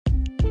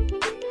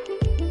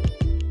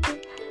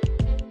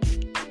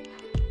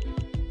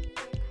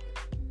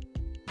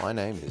My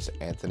name is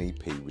Anthony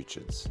P.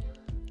 Richards.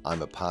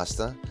 I'm a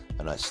pastor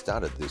and I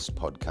started this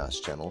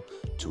podcast channel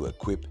to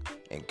equip,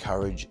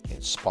 encourage,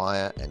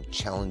 inspire and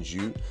challenge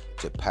you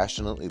to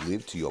passionately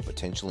live to your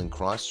potential in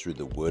Christ through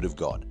the Word of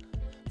God.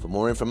 For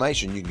more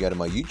information, you can go to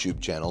my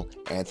YouTube channel,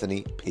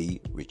 Anthony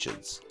P.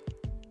 Richards.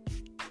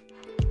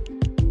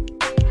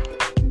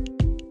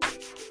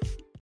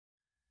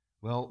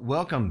 Well,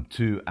 welcome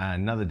to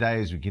another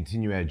day as we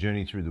continue our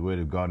journey through the Word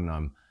of God, and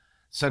I'm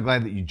so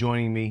glad that you're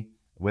joining me,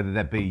 whether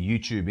that be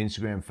YouTube,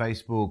 Instagram,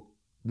 Facebook,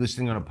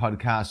 listening on a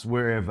podcast,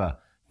 wherever.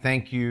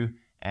 Thank you,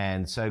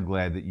 and so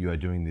glad that you are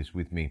doing this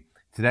with me.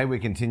 Today we're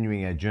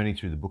continuing our journey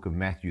through the book of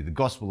Matthew, the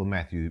Gospel of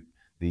Matthew,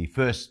 the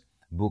first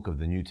book of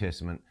the New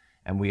Testament,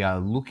 and we are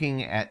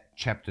looking at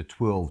chapter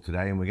 12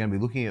 today, and we're going to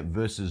be looking at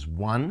verses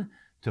 1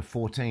 to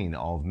 14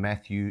 of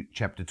Matthew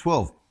chapter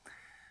 12.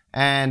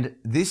 And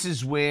this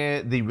is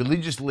where the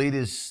religious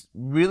leaders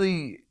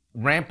really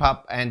ramp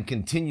up and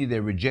continue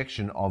their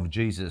rejection of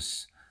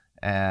Jesus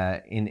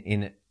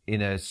in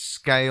a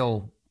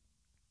scale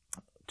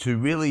to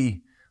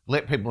really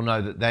let people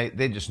know that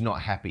they're just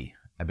not happy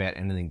about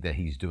anything that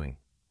he's doing.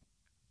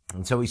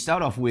 And so we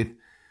start off with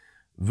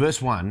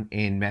verse 1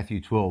 in Matthew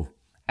 12.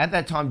 At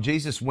that time,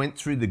 Jesus went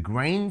through the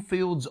grain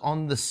fields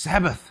on the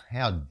Sabbath.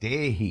 How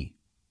dare he?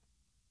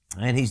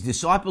 And his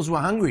disciples were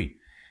hungry,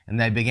 and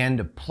they began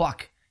to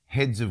pluck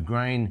heads of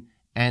grain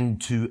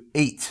and to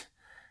eat.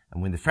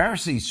 And when the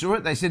Pharisees saw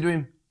it, they said to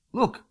him,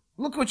 Look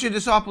what your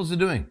disciples are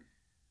doing.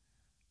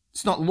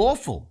 It's not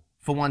lawful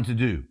for one to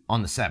do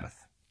on the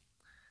Sabbath.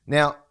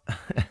 Now,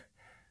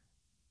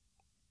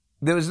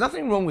 there was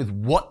nothing wrong with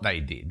what they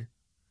did.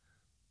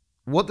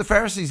 What the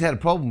Pharisees had a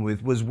problem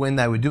with was when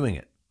they were doing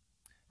it.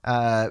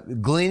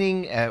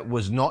 Gleaning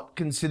was not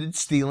considered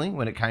stealing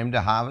when it came to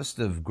harvest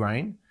of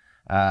grain.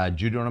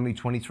 Deuteronomy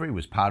 23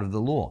 was part of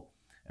the law.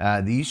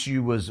 The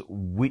issue was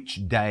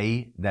which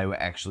day they were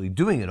actually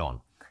doing it on.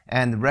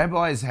 And the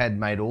rabbis had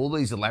made all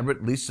these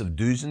elaborate lists of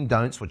do's and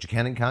don'ts, what you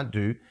can and can't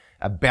do,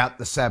 about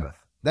the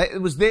Sabbath.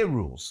 It was their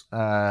rules.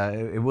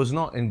 It was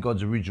not in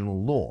God's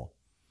original law.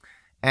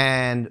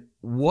 And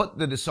what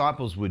the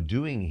disciples were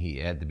doing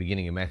here at the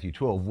beginning of Matthew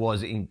 12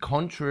 was in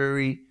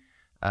contrary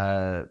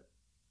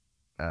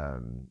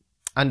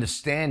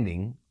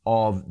understanding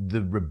of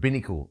the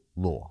rabbinical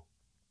law.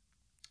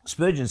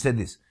 Spurgeon said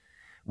this,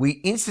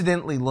 "We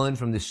incidentally learn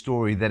from this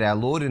story that our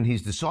Lord and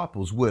his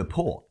disciples were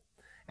poor,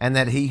 and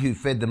that he who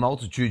fed the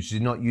multitudes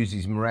did not use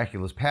his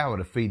miraculous power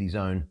to feed his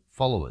own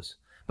followers,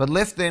 but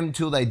left them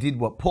till they did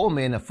what poor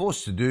men are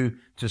forced to do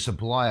to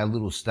supply a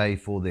little stay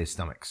for their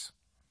stomachs."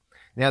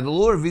 Now, the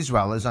law of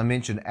Israel, as I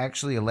mentioned,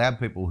 actually allowed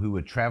people who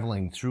were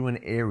traveling through an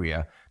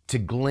area to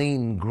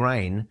glean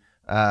grain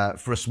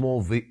for a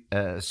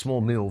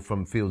small meal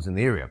from fields in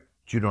the area.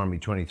 Deuteronomy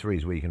 23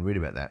 is where you can read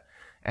about that.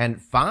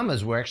 And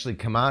farmers were actually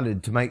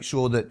commanded to make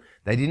sure that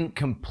they didn't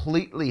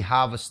completely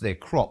harvest their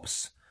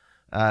crops.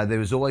 There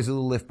was always a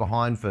little left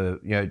behind for,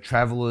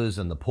 travelers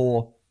and the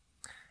poor.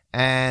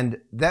 And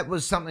that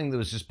was something that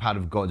was just part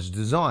of God's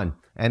design.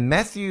 And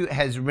Matthew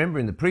has, remember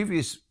in the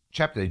previous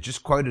chapter,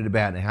 just quoted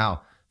about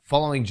how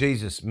following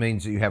Jesus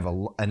means that you have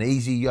an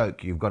easy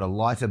yoke. You've got a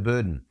lighter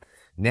burden.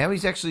 Now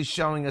he's actually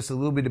showing us a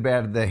little bit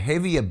about the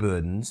heavier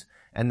burdens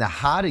and the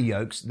harder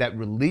yokes that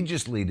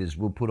religious leaders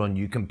will put on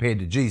you compared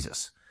to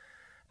Jesus.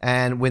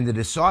 And when the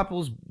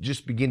disciples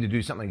just begin to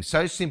do something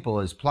so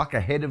simple as pluck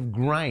a head of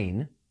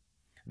grain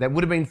that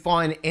would have been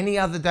fine any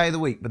other day of the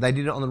week, but they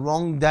did it on the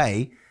wrong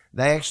day,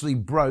 they actually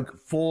broke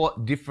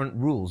 4 different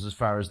rules as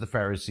far as the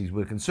Pharisees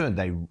were concerned.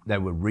 They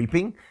were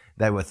reaping,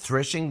 they were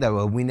threshing, they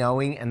were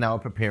winnowing, and they were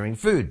preparing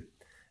food.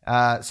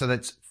 So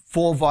that's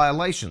 4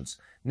 violations.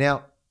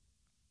 Now,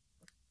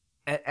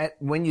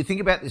 when you think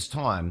about this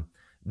time,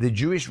 the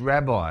Jewish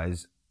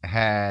rabbis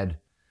had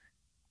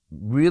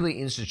really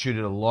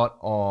instituted a lot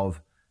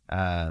of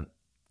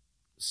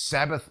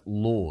Sabbath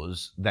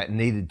laws that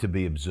needed to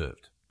be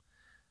observed.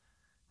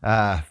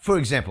 For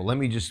example, let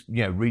me just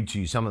read to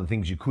you some of the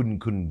things you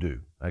couldn't do.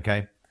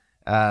 Okay,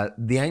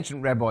 the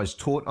ancient rabbis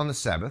taught on the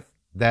Sabbath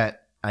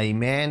that a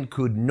man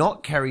could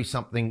not carry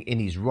something in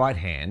his right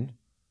hand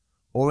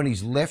or in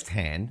his left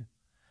hand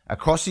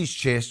across his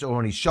chest or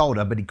on his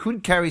shoulder, but he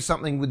could carry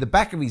something with the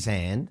back of his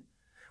hand,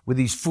 with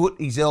his foot,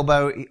 his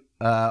elbow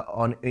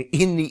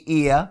in the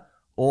ear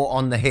or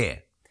on the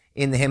hair,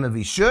 in the hem of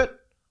his shirt,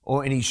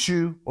 or in his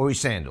shoe or his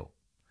sandal.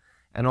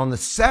 And on the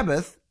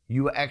Sabbath,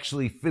 you were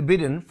actually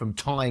forbidden from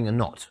tying a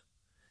knot.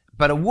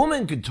 But a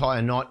woman could tie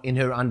a knot in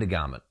her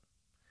undergarment.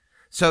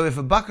 So if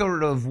a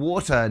bucket of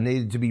water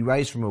needed to be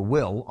raised from a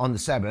well on the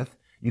Sabbath,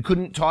 you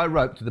couldn't tie a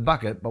rope to the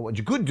bucket, but what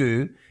you could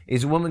do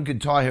is a woman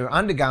could tie her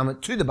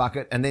undergarment to the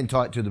bucket and then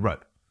tie it to the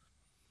rope.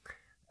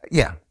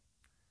 Yeah.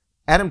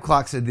 Adam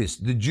Clark said this,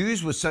 "The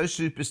Jews were so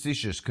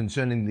superstitious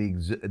concerning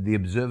the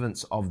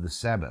observance of the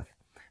Sabbath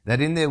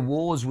that in their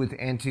wars with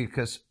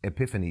Antiochus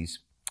Epiphanes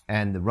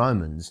and the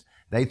Romans,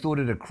 they thought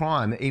it a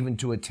crime even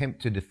to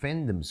attempt to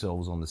defend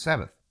themselves on the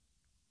Sabbath.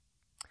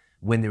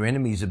 When their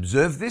enemies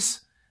observed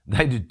this,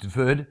 they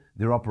deferred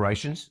their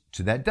operations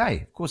to that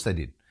day. Of course they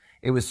did.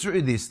 It was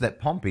through this that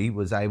Pompey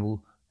was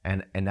able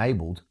and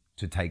enabled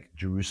to take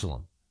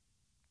Jerusalem.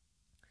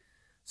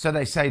 So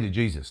they say to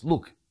Jesus,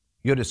 look,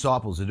 your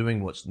disciples are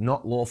doing what's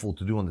not lawful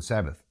to do on the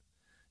Sabbath.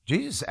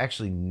 Jesus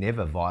actually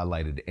never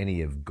violated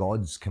any of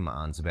God's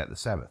commands about the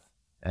Sabbath,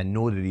 and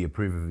nor did he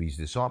approve of his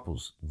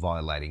disciples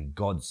violating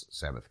God's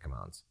Sabbath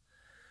commands.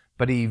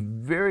 But he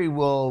very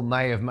well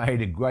may have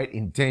made a great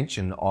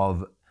intention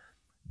of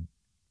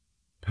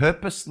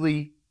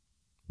purposely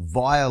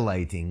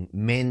violating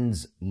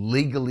men's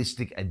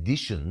legalistic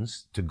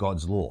additions to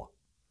God's law.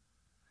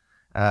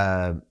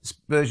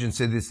 Spurgeon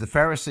said this, the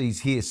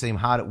Pharisees here seem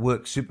hard at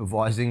work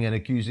supervising and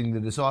accusing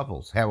the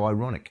disciples. How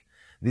ironic.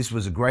 This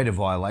was a greater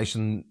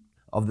violation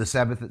of the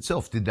Sabbath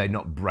itself. Did they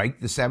not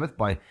break the Sabbath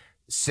by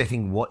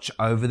setting watch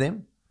over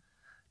them?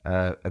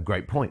 A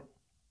great point.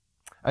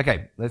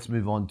 Okay, let's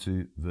move on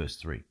to verse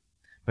 3.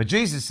 But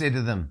Jesus said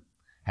to them,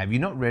 have you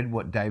not read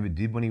what David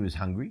did when he was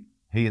hungry,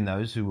 he and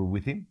those who were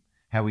with him?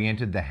 How he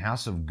entered the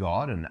house of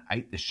God and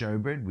ate the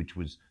showbread, which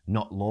was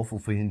not lawful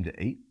for him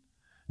to eat,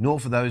 nor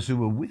for those who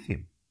were with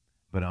him,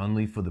 but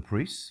only for the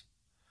priests?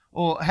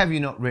 Or have you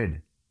not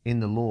read in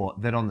the law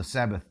that on the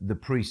Sabbath the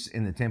priests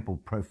in the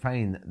temple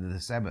profane the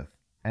Sabbath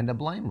and are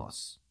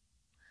blameless?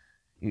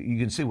 You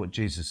can see what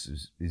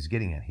Jesus is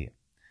getting at here.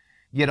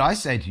 Yet I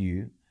say to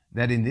you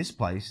that in this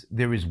place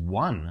there is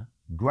one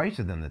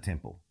greater than the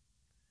temple.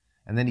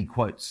 And then he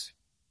quotes,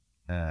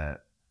 and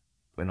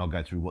I'll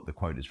go through what the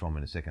quote is from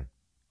in a second.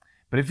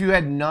 But if you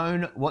had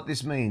known what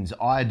this means,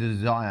 I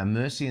desire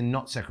mercy and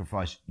not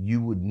sacrifice,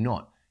 you would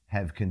not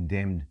have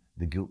condemned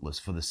the guiltless.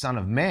 For the Son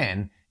of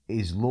Man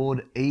is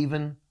Lord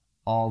even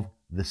of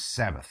the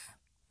Sabbath.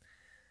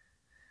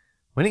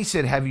 When he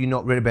said, have you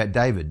not read about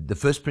David? The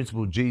first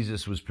principle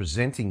Jesus was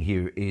presenting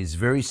here is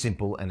very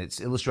simple, and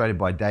it's illustrated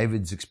by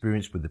David's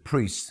experience with the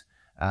priests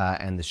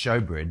and the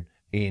showbread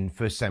in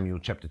 1 Samuel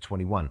chapter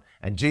 21.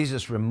 And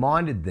Jesus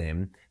reminded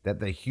them that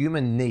the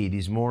human need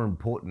is more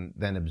important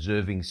than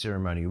observing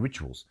ceremonial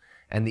rituals.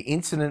 And the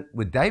incident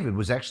with David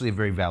was actually a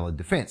very valid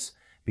defense,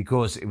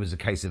 because it was a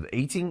case of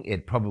eating.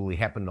 It probably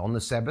happened on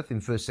the Sabbath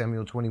in 1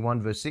 Samuel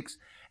 21 verse 6,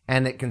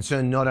 and it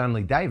concerned not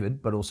only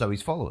David, but also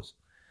his followers.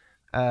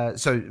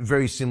 So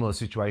very similar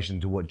situation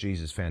to what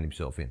Jesus found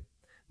himself in.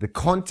 The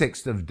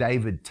context of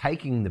David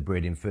taking the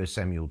bread in 1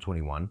 Samuel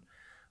 21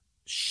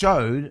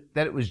 showed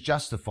that it was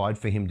justified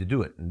for him to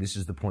do it. And this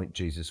is the point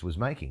Jesus was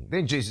making.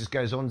 Then Jesus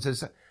goes on and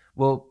says,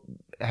 well,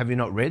 have you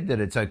not read that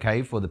it's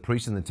okay for the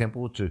priests in the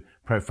temple to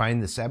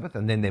profane the Sabbath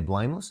and then they're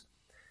blameless?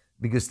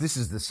 Because this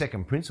is the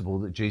second principle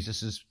that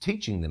Jesus is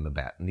teaching them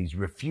about, and he's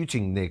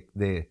refuting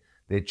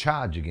their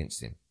charge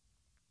against him.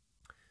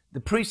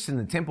 The priests in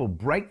the temple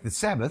break the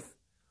Sabbath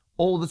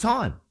all the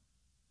time.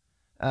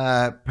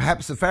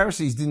 Perhaps the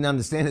Pharisees didn't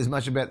understand as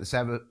much about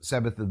the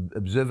Sabbath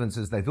observance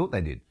as they thought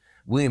they did.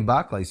 William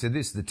Barclay said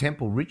this, the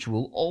temple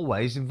ritual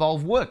always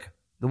involved work,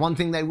 the one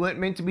thing they weren't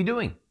meant to be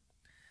doing.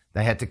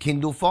 They had to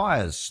kindle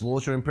fires,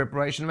 slaughter in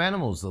preparation of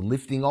animals, the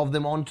lifting of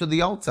them onto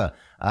the altar,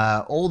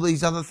 all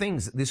these other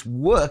things. This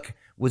work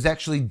was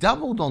actually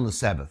doubled on the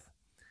Sabbath.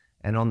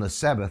 And on the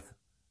Sabbath,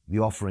 the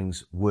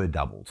offerings were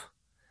doubled.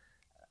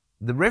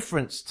 The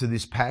reference to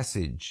this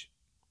passage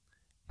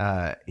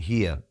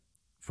here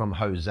from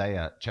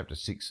Hosea chapter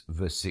 6,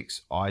 verse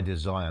 6, I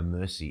desire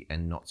mercy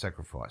and not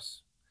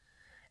sacrifice.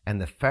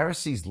 And the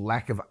Pharisees'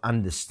 lack of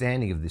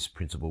understanding of this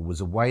principle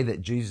was a way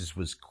that Jesus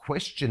was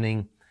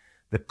questioning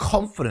the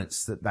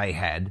confidence that they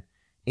had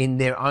in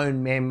their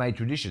own man-made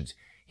traditions.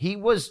 He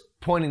was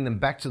pointing them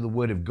back to the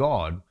Word of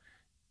God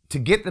to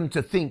get them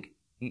to think,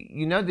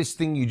 you know, this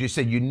thing you just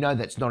said, you know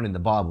that's not in the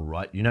Bible,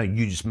 right? You know,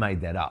 you just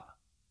made that up,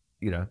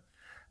 you know.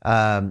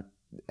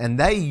 And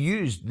they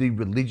used the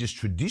religious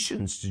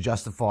traditions to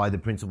justify the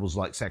principles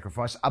like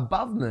sacrifice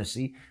above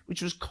mercy,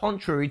 which was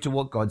contrary to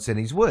what God said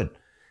in His Word.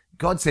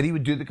 God said He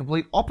would do the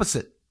complete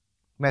opposite.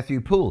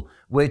 Matthew Poole,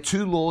 where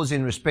two laws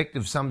in respect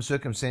of some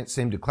circumstance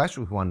seem to clash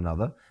with one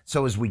another,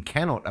 so as we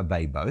cannot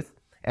obey both,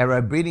 our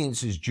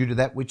obedience is due to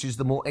that which is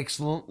the more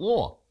excellent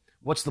law.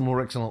 What's the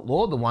more excellent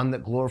law? The one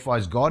that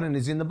glorifies God and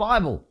is in the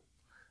Bible.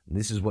 And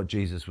this is what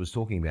Jesus was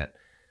talking about.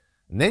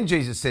 And then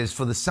Jesus says,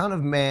 for the Son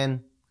of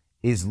Man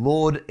is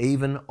Lord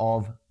even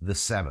of the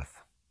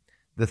Sabbath.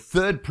 The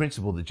third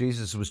principle that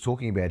Jesus was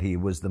talking about here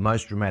was the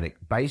most dramatic,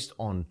 based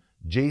on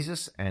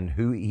Jesus and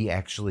who He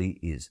actually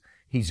is.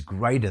 He's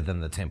greater than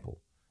the temple.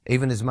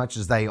 Even as much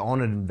as they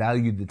honored and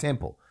valued the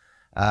temple,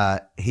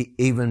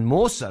 even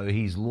more so,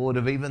 He's Lord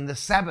of even the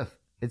Sabbath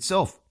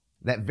itself,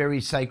 that very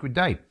sacred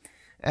day.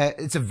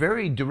 It's a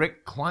very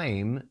direct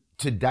claim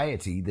to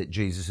deity that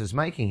Jesus is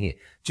making here.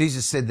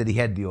 Jesus said that He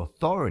had the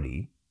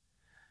authority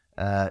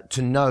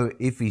to know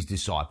if His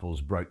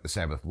disciples broke the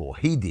Sabbath law.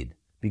 He did,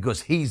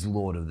 because He's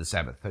Lord of the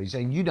Sabbath. So He's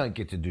saying, you don't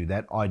get to do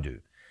that, I do.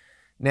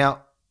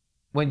 Now,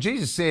 when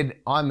Jesus said,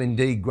 I'm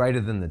indeed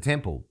greater than the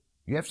temple,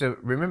 you have to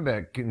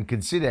remember and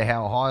consider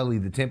how highly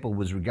the temple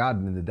was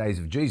regarded in the days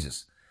of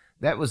Jesus.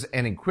 That was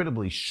an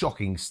incredibly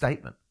shocking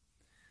statement.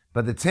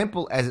 But the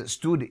temple as it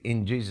stood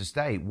in Jesus'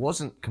 day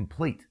wasn't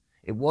complete.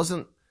 It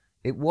wasn't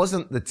It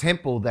wasn't the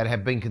temple that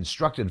had been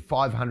constructed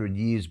 500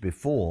 years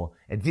before.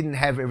 It didn't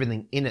have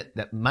everything in it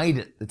that made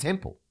it the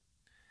temple.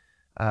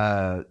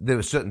 There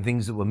were certain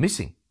things that were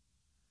missing.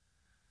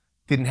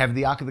 Didn't have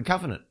the Ark of the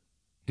Covenant.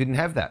 Didn't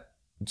have that.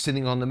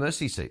 Sitting on the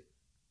mercy seat.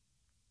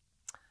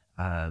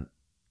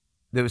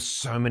 There were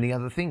so many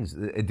other things.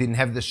 It didn't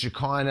have the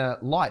Shekinah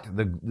light,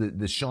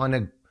 the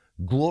Shekinah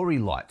glory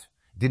light.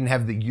 It didn't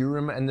have the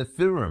Urim and the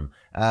Thummim,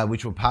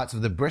 which were parts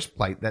of the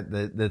breastplate that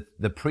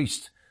the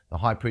priest, the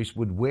high priest,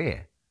 would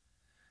wear.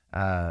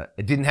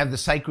 It didn't have the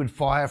sacred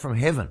fire from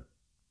heaven.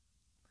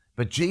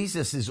 But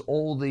Jesus is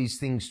all these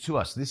things to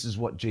us. This is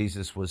what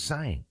Jesus was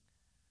saying.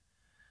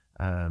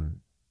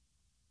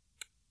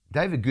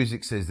 David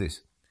Guzik says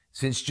this: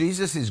 since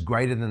Jesus is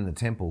greater than the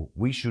temple,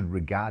 we should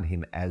regard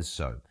him as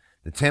so.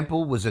 The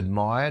temple was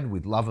admired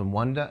with love and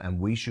wonder, and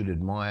we should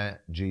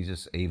admire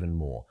Jesus even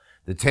more.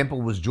 The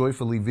temple was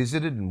joyfully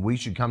visited, and we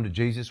should come to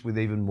Jesus with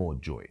even more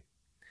joy.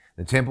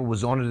 The temple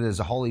was honored as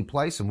a holy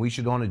place, and we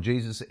should honor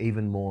Jesus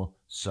even more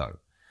so.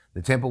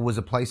 The temple was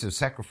a place of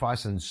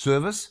sacrifice and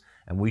service,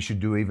 and we should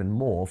do even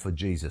more for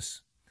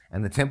Jesus.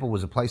 And the temple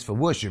was a place for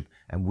worship,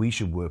 and we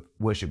should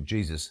worship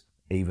Jesus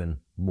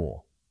even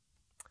more.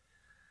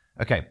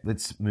 Okay,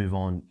 let's move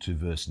on to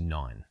verse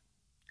 9.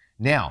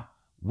 Now,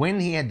 when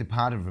he had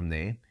departed from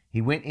there,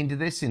 he went into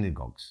their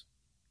synagogues,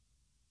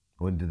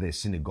 or into their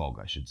synagogue,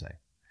 I should say.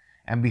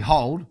 And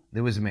behold,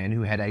 there was a man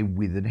who had a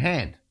withered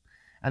hand.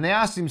 And they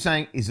asked him,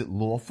 saying, is it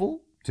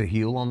lawful to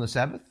heal on the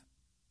Sabbath?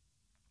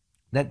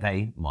 That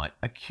they might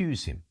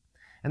accuse him.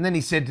 And then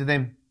he said to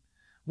them,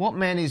 what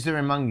man is there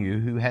among you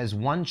who has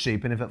one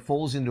sheep, and if it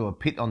falls into a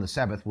pit on the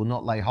Sabbath, will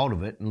not lay hold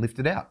of it and lift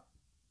it out?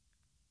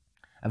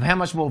 Of how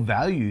much more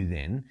value,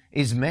 then,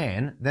 is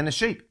man than a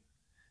sheep?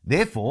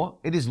 Therefore,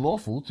 it is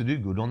lawful to do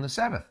good on the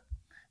Sabbath.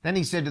 Then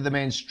he said to the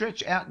man,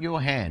 stretch out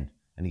your hand.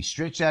 And he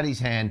stretched out his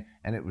hand,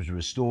 and it was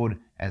restored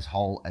as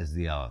whole as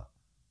the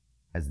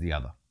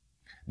other.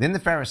 Then the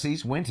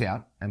Pharisees went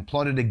out and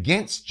plotted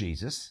against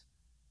Jesus,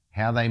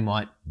 how they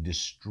might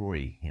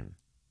destroy him.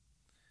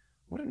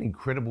 What an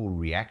incredible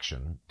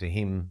reaction to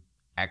him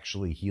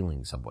actually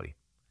healing somebody.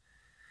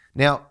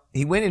 Now,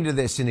 he went into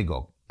their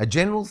synagogue. A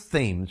general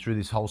theme through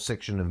this whole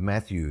section of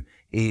Matthew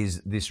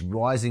is this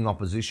rising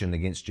opposition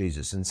against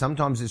Jesus. And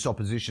sometimes this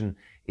opposition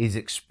is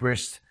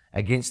expressed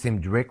against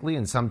him directly,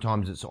 and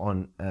sometimes it's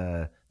on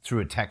through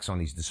attacks on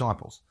his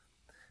disciples.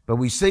 But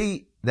we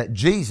see that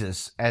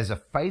Jesus, as a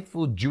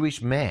faithful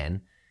Jewish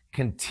man,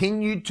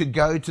 continued to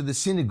go to the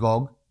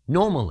synagogue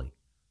normally.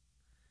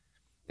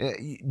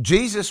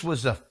 Jesus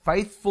was a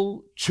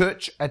faithful,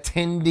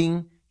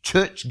 church-attending,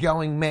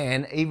 church-going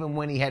man, even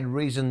when he had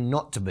reason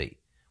not to be.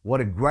 What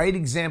a great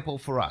example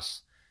for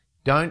us.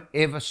 Don't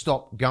ever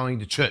stop going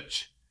to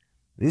church.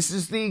 This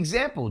is the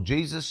example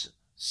Jesus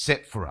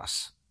set for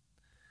us.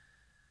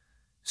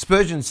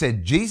 Spurgeon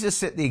said, Jesus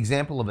set the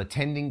example of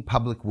attending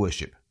public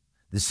worship.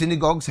 The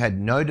synagogues had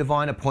no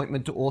divine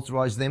appointment to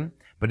authorize them,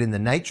 but in the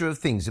nature of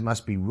things it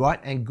must be right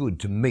and good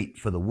to meet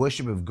for the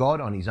worship of God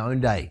on his own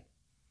day.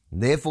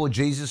 And therefore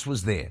Jesus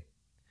was there.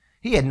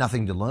 He had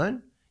nothing to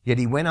learn, yet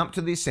he went up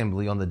to the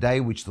assembly on the day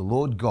which the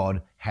Lord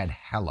God had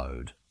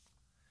hallowed.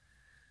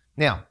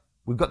 Now,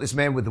 we've got this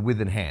man with the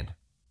withered hand.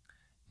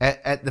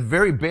 At the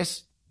very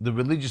best, the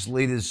religious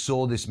leaders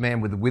saw this man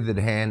with the withered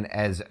hand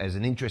as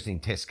an interesting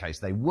test case.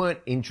 They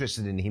weren't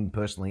interested in him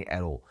personally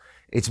at all.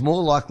 It's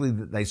more likely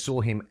that they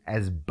saw him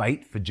as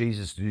bait for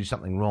Jesus to do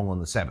something wrong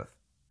on the Sabbath.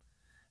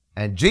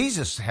 And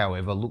Jesus,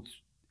 however, looked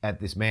at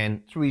this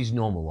man through his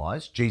normal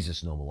eyes,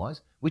 Jesus' normal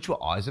eyes, which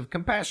were eyes of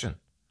compassion.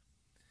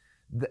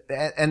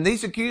 And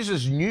these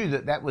accusers knew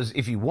that was,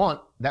 if you want,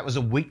 that was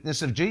a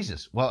weakness of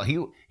Jesus. Well,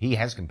 he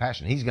has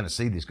compassion. He's going to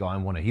see this guy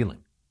and want to heal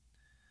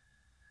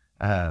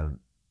him.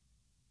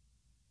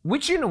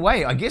 Which in a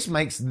way, I guess,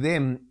 makes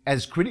them,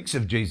 as critics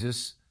of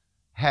Jesus,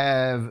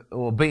 have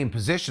or be in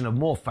possession of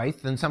more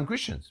faith than some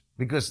Christians,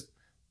 because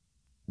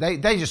they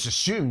just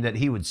assumed that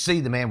he would see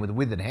the man with a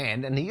withered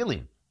hand and heal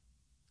him.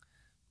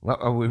 Well,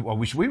 I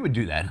wish we would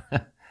do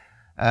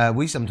that.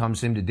 We sometimes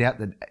seem to doubt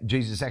that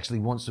Jesus actually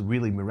wants to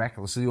really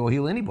miraculously or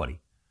heal anybody.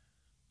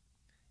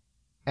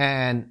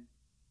 And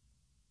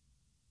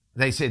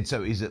they said,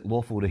 so is it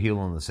lawful to heal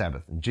on the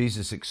Sabbath? And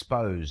Jesus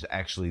exposed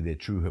actually their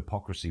true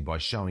hypocrisy by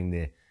showing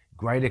their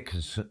greater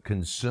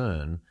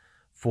concern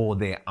for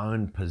their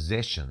own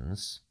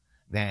possessions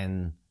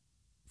than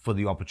for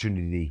the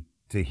opportunity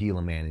to heal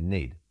a man in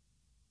need.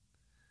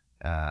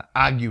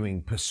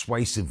 Arguing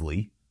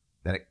persuasively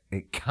that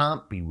it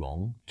can't be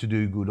wrong to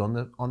do good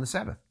on the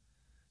Sabbath.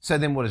 So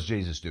then what does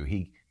Jesus do?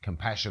 He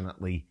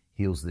compassionately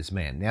heals this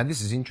man. Now,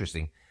 this is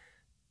interesting.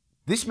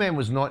 This man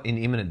was not in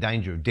imminent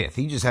danger of death.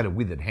 He just had a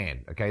withered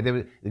hand.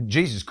 Okay,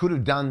 Jesus could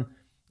have done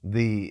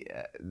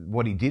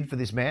what he did for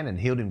this man and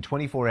healed him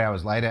 24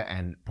 hours later,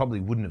 and probably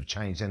wouldn't have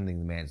changed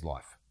anything in the man's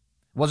life.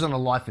 It wasn't a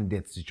life and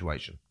death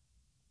situation.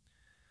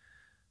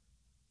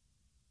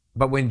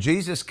 But when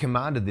Jesus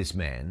commanded this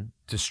man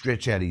to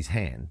stretch out his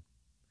hand,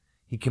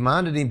 he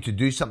commanded him to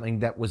do something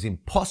that was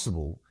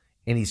impossible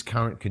in his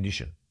current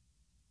condition.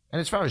 And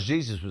as far as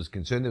Jesus was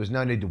concerned, there was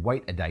no need to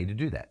wait a day to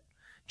do that.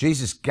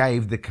 Jesus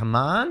gave the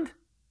command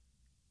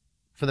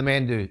for the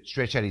man to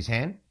stretch out his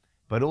hand,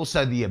 but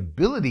also the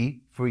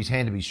ability for his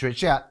hand to be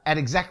stretched out at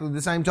exactly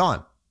the same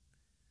time.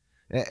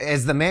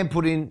 As the man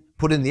put in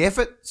the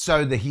effort,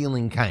 so the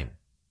healing came.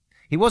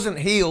 He wasn't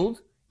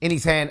healed in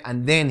his hand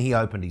and then he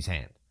opened his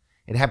hand.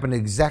 It happened at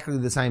exactly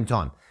the same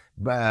time.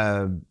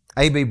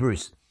 A.B.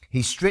 Bruce,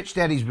 he stretched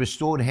out his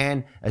restored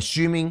hand,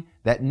 assuming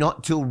that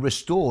not till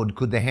restored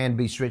could the hand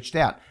be stretched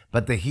out.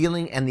 But the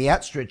healing and the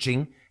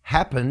outstretching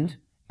happened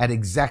at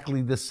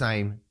exactly the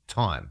same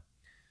time.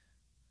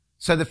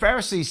 So the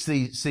Pharisees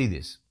see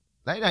this.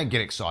 They don't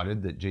get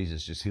excited that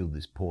Jesus just healed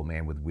this poor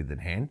man with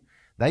withered hand.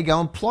 They go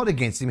and plot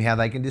against him how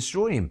they can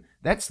destroy him.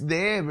 That's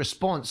their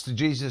response to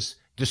Jesus'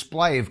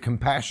 display of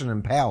compassion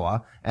and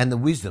power, and the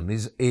wisdom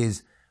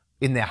is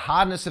in their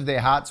hardness of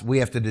their hearts, we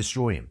have to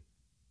destroy him.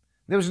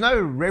 There was no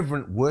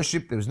reverent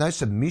worship. There was no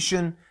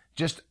submission,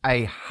 just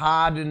a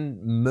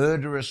hardened,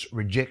 murderous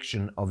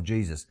rejection of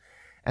Jesus.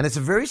 And it's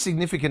a very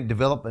significant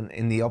development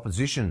in the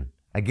opposition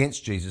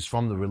against Jesus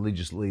from the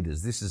religious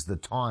leaders. This is the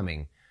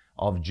timing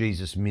of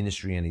Jesus'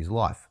 ministry and his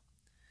life.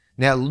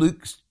 Now,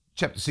 Luke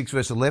chapter 6,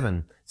 verse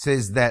 11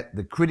 says that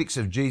the critics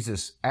of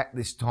Jesus at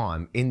this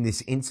time, in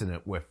this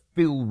incident, were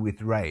filled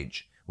with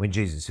rage when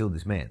Jesus healed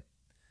this man.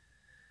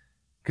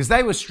 Because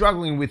they were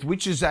struggling with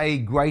which is a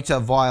greater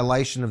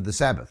violation of the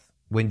Sabbath,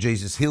 when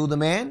Jesus healed a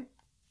man,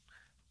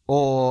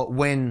 or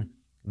when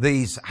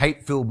these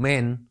hate-filled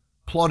men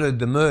plotted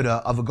the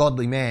murder of a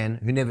godly man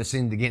who never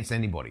sinned against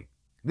anybody.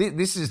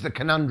 This is the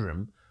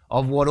conundrum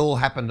of what all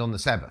happened on the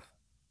Sabbath.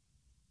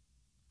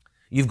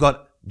 You've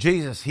got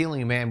Jesus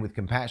healing a man with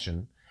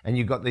compassion, and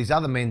you've got these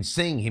other men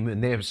seeing him,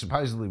 and they're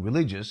supposedly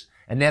religious,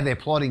 and now they're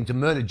plotting to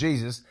murder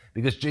Jesus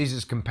because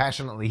Jesus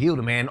compassionately healed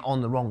a man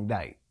on the wrong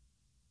day.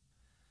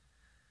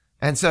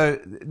 And so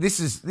this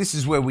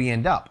is where we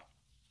end up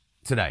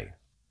today.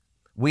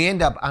 We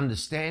end up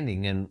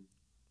understanding, and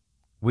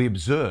we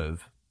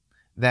observe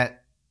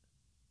that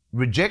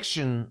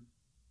rejection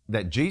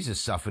that Jesus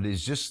suffered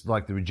is just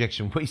like the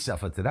rejection we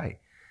suffer today.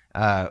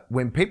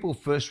 When people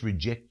first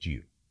reject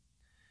you,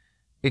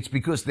 it's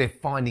because they're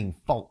finding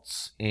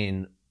faults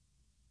in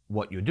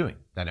what you're doing.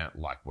 They don't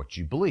like what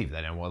you believe.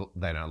 They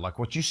don't like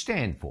what you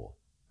stand for.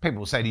 People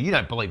will say to you, you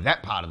don't believe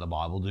that part of the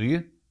Bible, do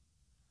you?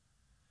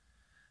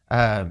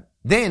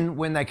 Then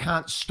when they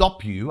can't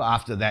stop you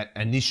after that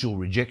initial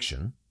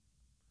rejection,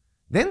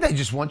 then they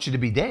just want you to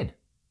be dead.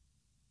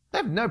 They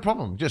have no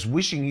problem just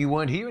wishing you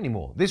weren't here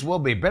anymore. This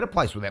world would be a better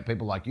place without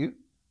people like you.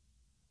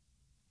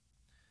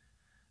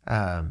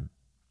 I'd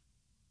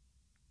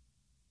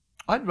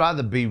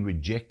rather be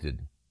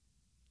rejected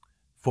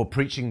for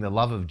preaching the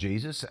love of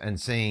Jesus and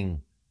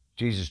seeing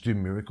Jesus do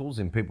miracles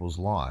in people's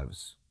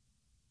lives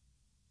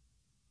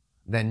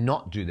than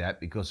not do that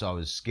because I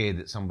was scared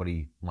that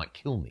somebody might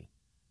kill me.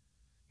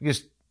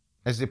 Because,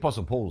 as the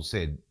Apostle Paul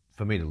said,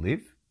 for me to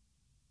live,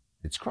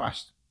 it's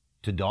Christ.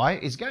 To die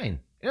is gain.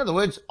 In other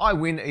words, I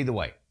win either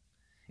way.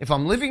 If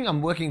I'm living,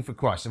 I'm working for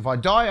Christ. If I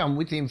die, I'm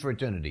with him for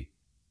eternity.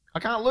 I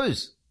can't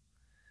lose.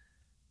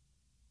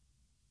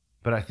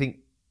 But I think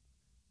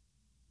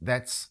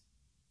that's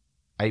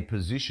a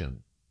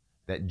position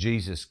that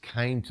Jesus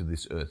came to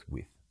this earth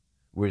with,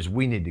 whereas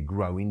we need to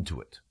grow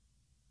into it.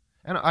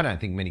 And I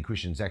don't think many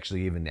Christians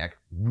actually even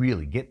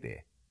really get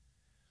there.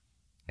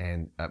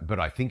 But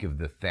I think of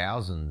the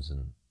thousands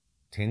and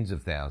tens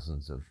of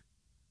thousands of,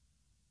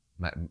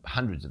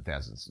 hundreds of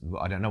thousands,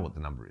 I don't know what the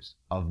number is,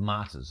 of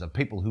martyrs, of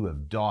people who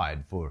have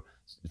died for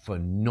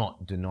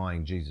not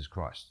denying Jesus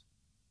Christ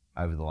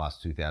over the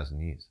last 2,000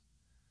 years.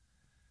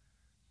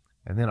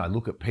 And then I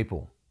look at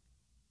people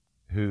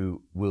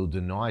who will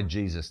deny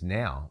Jesus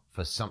now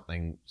for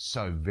something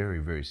so very,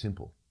 very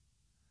simple.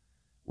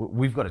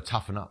 We've got to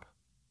toughen up.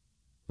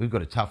 We've got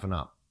to toughen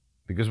up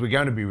because we're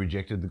going to be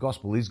rejected. The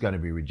gospel is going to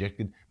be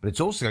rejected, but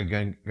it's also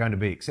going to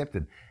be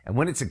accepted. And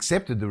when it's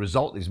accepted, the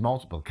result is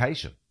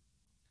multiplication.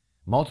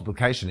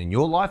 Multiplication in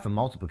your life and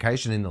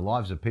multiplication in the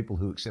lives of people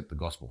who accept the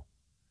gospel.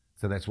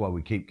 So that's why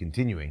we keep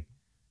continuing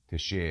to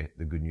share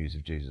the good news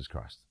of Jesus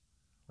Christ.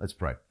 Let's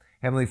pray.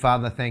 Heavenly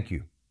Father, thank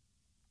you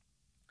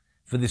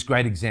for this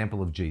great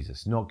example of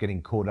Jesus, not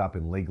getting caught up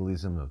in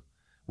legalism of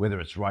whether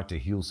it's right to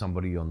heal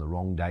somebody on the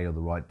wrong day or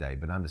the right day,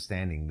 but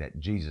understanding that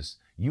Jesus,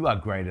 you are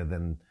greater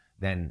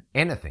than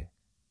anything.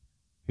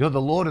 You're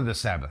the Lord of the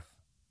Sabbath.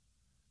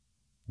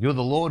 You're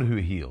the Lord who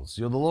heals.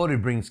 You're the Lord who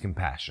brings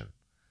compassion.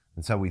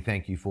 And so we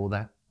thank you for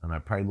that. And I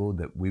pray, Lord,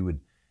 that we would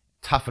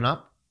toughen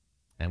up.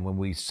 And when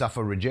we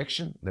suffer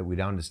rejection, that we'd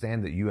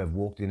understand that you have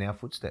walked in our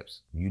footsteps.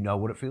 You know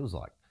what it feels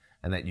like.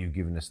 And that you've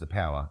given us the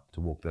power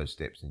to walk those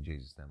steps. In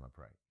Jesus' name I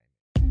pray.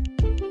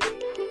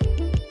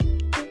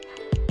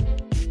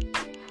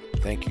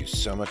 Thank you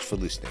so much for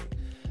listening.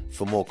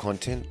 For more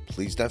content,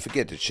 please don't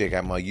forget to check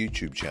out my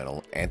YouTube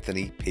channel,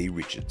 Anthony P.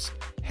 Richards.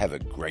 Have a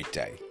great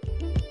day.